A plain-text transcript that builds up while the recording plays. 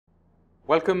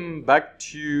Welcome back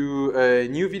to a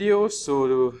new video.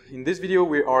 So in this video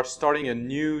we are starting a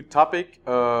new topic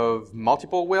of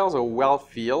multiple wells or well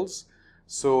fields.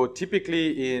 So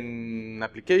typically in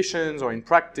applications or in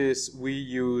practice we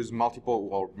use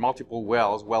multiple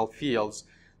wells, well fields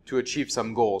to achieve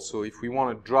some goals. So if we want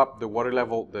to drop the water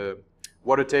level, the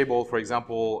water table, for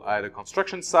example, at a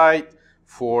construction site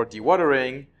for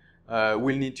dewatering,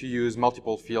 we'll need to use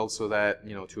multiple fields so that,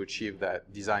 to achieve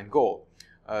that design goal.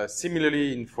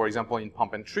 Similarly, for example, in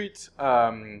pump and treat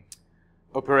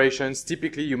operations,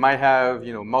 typically you might have,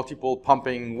 multiple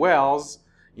pumping wells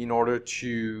in order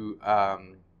to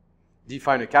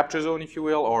define a capture zone, if you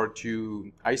will, or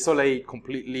to isolate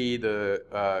completely the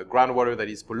groundwater that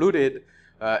is polluted.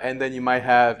 And then you might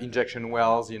have injection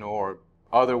wells, or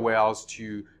other wells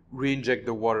to re-inject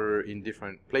the water in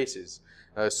different places.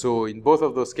 So in both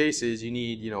of those cases, you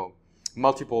need,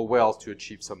 multiple wells to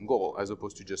achieve some goal, as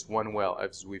opposed to just one well,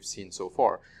 as we've seen so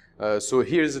far. So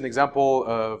here's an example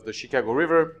of the Chicago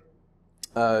River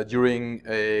during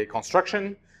a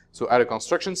construction. So at a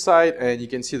construction site, and you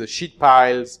can see the sheet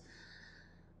piles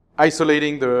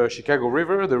isolating the Chicago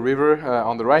River,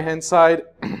 on the right-hand side,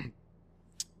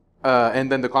 and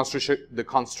then the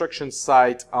construction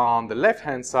site on the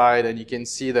left-hand side, and you can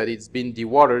see that it's been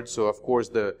dewatered. So of course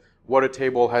the water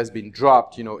table has been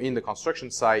dropped, in the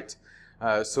construction site.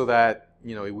 So that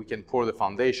we can pour the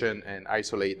foundation and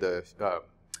isolate the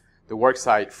work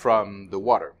site from the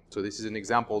water. So this is an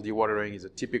example. Dewatering is a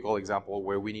typical example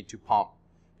where we need to pump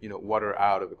water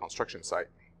out of the construction site.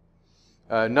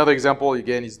 Another example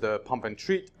again is the pump and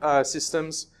treat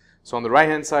systems. So on the right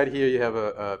hand side here you have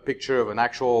a picture of an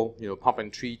actual pump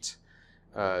and treat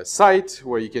site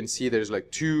where you can see there's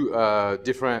like two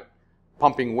different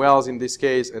pumping wells in this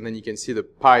case, and then you can see the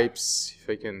pipes, if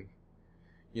I can,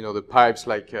 the pipes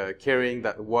carrying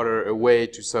that water away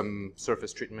to some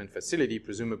surface treatment facility,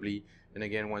 presumably. And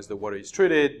again, once the water is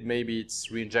treated, maybe it's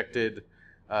re-injected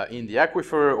in the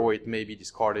aquifer, or it may be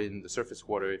discarded in the surface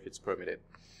water if it's permitted.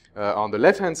 On the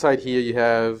left-hand side here, you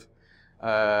have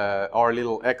our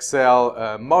little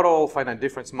Excel model, finite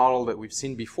difference model that we've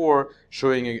seen before,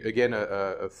 showing again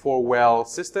a 4-well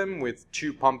system with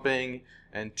 2 pumping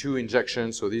and 2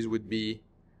 injections. So these would be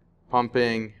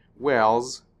pumping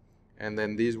wells, and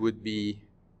then these would be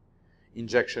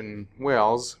injection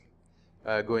wells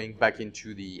going back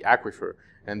into the aquifer.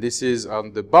 And this is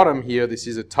on the bottom here, this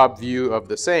is a top view of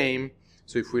the same.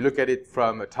 So if we look at it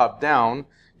from a top down,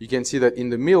 you can see that in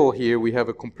the middle here we have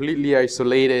a completely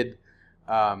isolated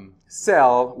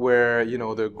cell where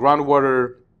the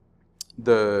groundwater,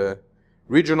 the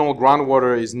regional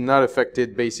groundwater is not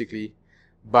affected basically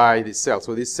by this cell.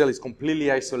 So this cell is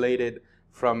completely isolated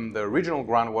from the regional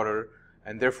groundwater,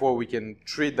 and therefore we can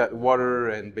treat that water,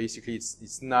 and basically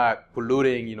it's not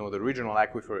polluting the regional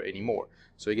aquifer anymore.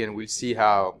 So again, we'll see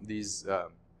how these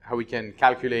how we can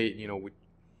calculate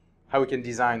how we can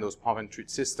design those pump and treat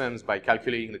systems by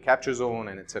calculating the capture zone,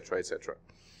 and etc., etc.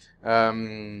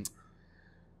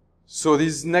 So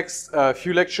these next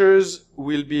few lectures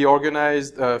will be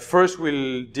organized. First,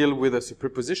 we'll deal with a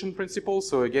superposition principle.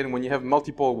 So again, when you have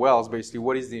multiple wells, basically,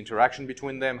 what is the interaction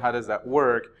between them? How does that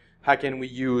work? How can we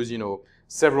use,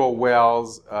 several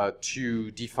wells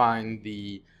to define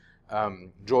the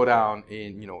drawdown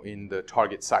in the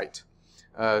target site?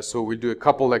 So we'll do a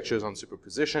couple lectures on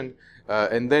superposition,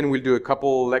 and then we'll do a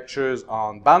couple lectures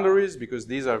on boundaries, because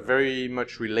these are very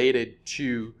much related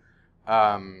to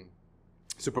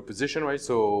superposition, right?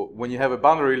 So when you have a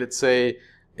boundary, let's say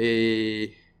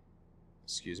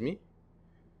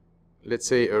let's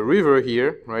say a river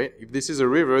here, right? If this is a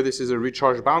river, this is a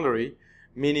recharge boundary,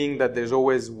 meaning that there's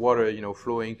always water,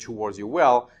 flowing towards your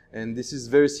well. And this is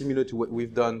very similar to what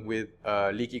we've done with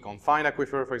leaky confined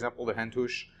aquifer, for example, the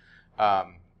Hantouche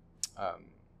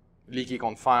leaky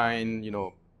confined,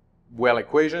 well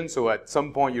equation. So at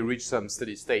some point you reach some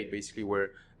steady state, basically, where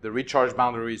the recharge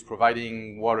boundary is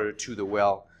providing water to the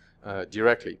well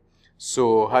directly.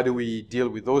 So how do we deal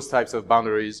with those types of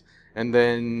boundaries? And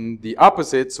then the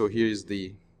opposite, so here's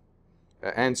the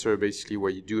answer, basically,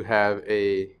 where you do have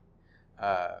a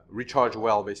recharge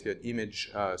well, basically an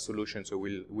image solution. So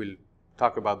we'll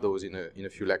talk about those in a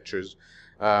few lectures.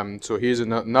 So here's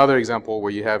another example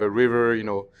where you have a river,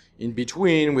 in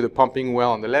between, with a pumping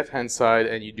well on the left-hand side,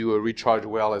 and you do a recharge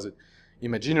well as an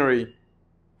imaginary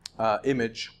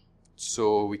image,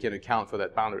 so we can account for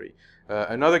that boundary.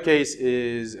 Another case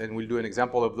is, and we'll do an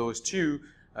example of those too,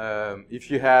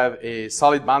 if you have a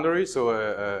solid boundary, so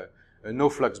a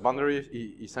no-flux boundary,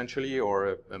 essentially,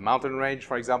 or a mountain range,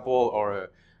 for example, or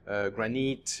a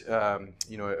granite,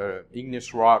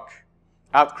 igneous rock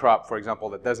outcrop, for example,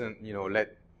 that doesn't,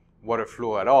 let water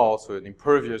flow at all, so an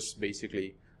impervious,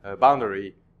 basically,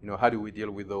 boundary, how do we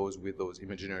deal with those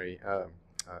imaginary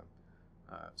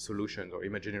solutions or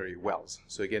imaginary wells?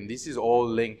 So again, this is all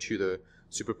linked to the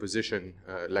superposition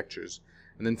lectures.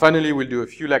 And then finally, we'll do a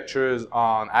few lectures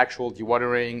on actual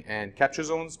dewatering and capture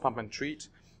zones, pump and treat.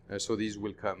 So these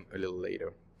will come a little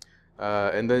later.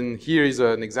 And then here is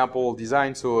an example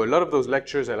design. So a lot of those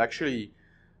lectures I'll actually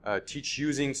teach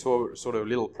using sort of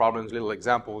little problems, little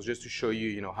examples, just to show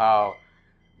you, how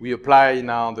we apply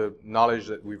now the knowledge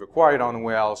that we've acquired on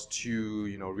wells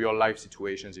to, real life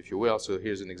situations, if you will. So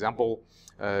here's an example.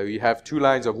 We have 2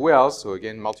 lines of wells. So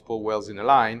again, multiple wells in a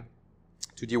line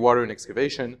to dewater an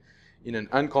excavation in an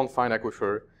unconfined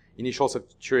aquifer. Initial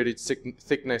saturated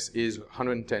thickness is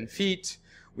 110 feet.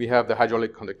 We have the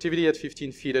hydraulic conductivity at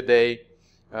 15 feet a day.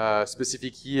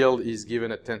 Specific yield is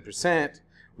given at 10%.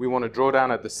 We want to draw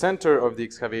down at the center of the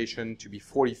excavation to be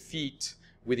 40 feet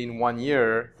within 1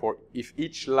 year for if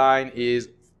each line is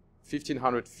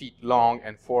 1,500 feet long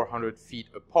and 400 feet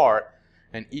apart,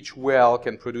 and each well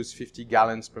can produce 50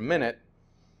 gallons per minute.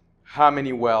 How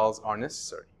many wells are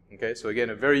necessary? Okay, so again,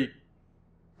 a very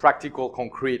practical,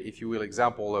 concrete, if you will,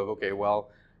 example of, okay, well,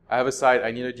 I have a site,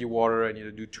 I need a dewater, I need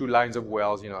to do 2 lines of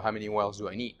wells, how many wells do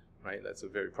I need, right? That's a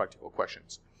very practical question.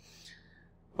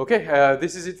 Okay,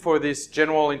 this is it for this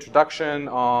general introduction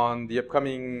on the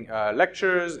upcoming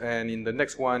lectures, and in the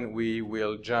next one, we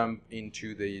will jump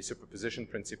into the superposition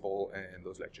principle and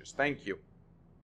those lectures. Thank you.